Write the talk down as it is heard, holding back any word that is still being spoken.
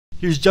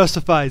Here's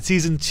Justified,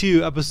 Season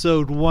 2,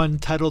 Episode 1,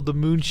 titled The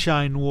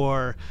Moonshine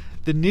War.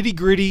 The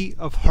nitty-gritty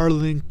of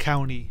Harlan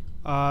County.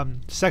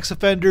 Sex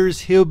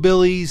offenders,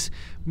 hillbillies,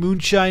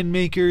 moonshine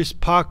makers,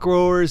 pot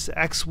growers,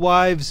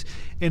 ex-wives,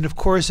 and of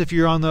course, if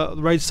you're on the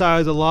right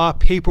side of the law,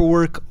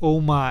 paperwork, oh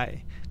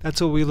my.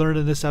 That's what we learned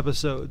in this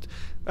episode.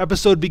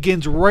 Episode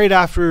begins right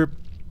after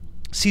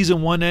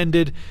Season 1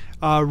 ended.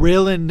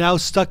 Raylan now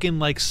stuck in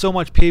like so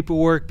much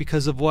paperwork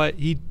because of what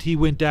he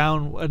went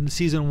down in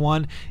Season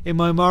 1. In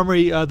my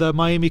memory, the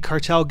Miami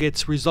cartel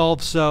gets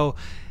resolved, so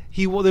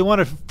they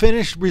want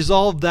to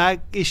resolve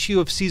that issue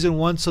of Season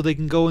 1 so they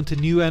can go into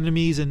new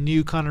enemies and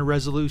new kind of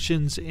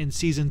resolutions in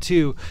Season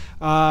 2.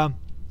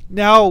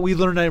 Now we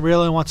learn that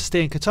Raylan wants to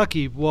stay in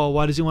Kentucky. Well,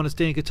 why does he want to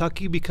stay in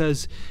Kentucky?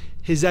 Because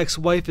his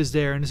ex-wife is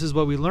there, and this is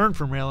what we learned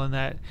from Raylan,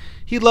 that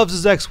he loves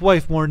his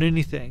ex-wife more than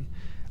anything.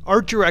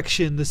 Art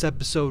direction this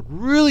episode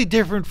really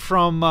different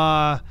from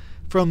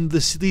the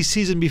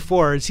season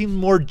before. It seemed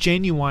more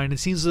genuine. It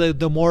seems like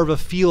the more of a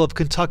feel of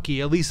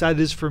Kentucky. At least that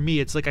is for me.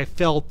 It's like I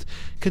felt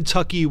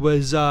Kentucky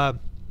was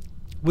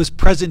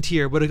present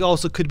here, but it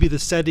also could be the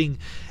setting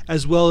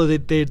as well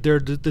that they're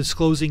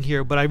disclosing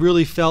here. But I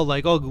really felt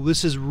like, oh,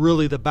 this is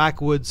really the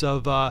backwoods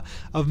of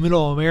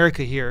Middle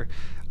America here.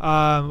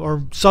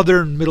 Or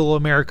Southern Middle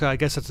America, I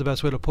guess that's the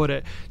best way to put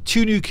it.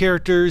 2 new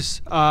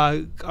characters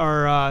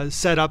are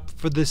set up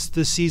for this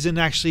season.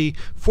 Actually,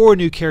 4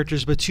 new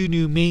characters, but 2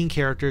 new main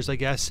characters, I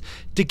guess.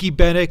 Dickie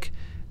Bennett,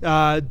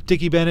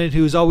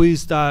 who's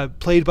always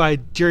played by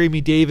Jeremy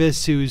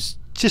Davis, who's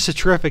just a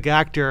terrific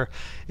actor.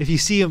 If you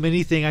see him in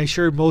anything, I'm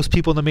sure most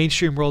people in the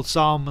mainstream world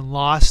saw him in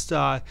Lost.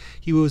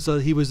 He was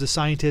the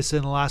scientist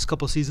in the last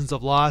couple of seasons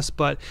of Lost,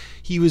 but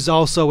he was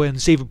also in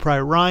Saving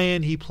Private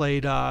Ryan. He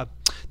played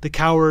the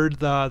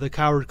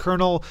coward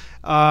colonel.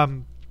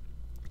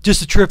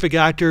 Just a terrific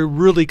actor.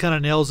 Really kind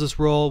of nails this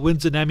role.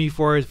 Wins an Emmy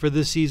for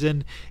this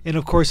season. And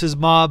of course his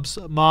mom,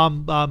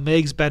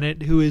 Megs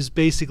Bennett, who is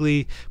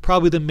basically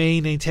probably the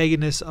main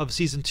antagonist of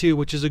Season 2,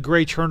 which is a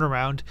great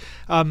turnaround.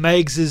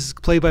 Megs is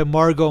played by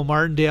Margot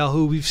Martindale,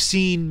 who we've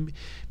seen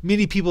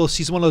many people.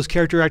 She's one of those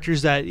character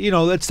actors that,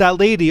 it's that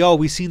lady. Oh,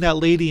 we've seen that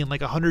lady in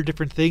like 100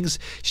 different things.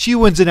 She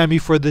wins an Emmy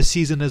for this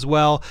season as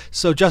well.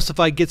 So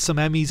Justified gets some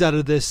Emmys out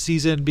of this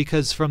season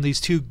because from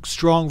these 2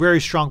 very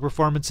strong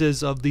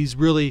performances of these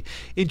really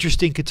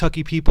interesting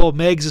Kentucky people.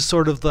 Megs is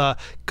sort of the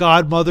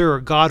godmother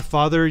or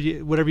godfather,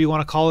 whatever you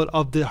want to call it,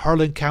 of the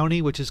Harlan County,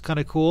 which is kind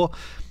of cool.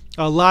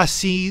 Last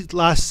scene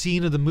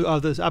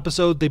of this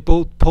episode, they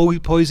both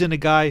poison a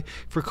guy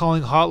for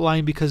calling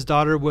hotline because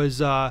daughter was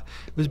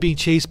being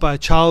chased by a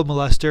child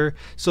molester.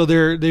 So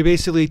they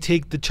basically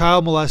take the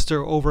child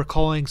molester over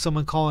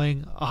someone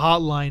calling a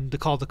hotline to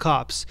call the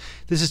cops.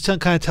 This is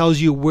kind of tells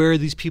you where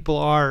these people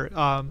are,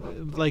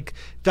 like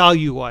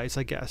value wise,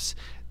 I guess.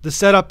 The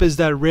setup is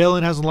that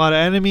Raylan has a lot of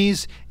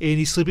enemies, and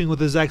he's sleeping with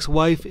his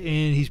ex-wife,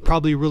 and he's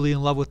probably really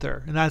in love with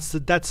her. And that's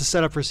the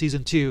setup for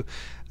Season 2.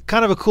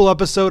 Kind of a cool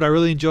episode. I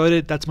really enjoyed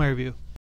it. That's my review.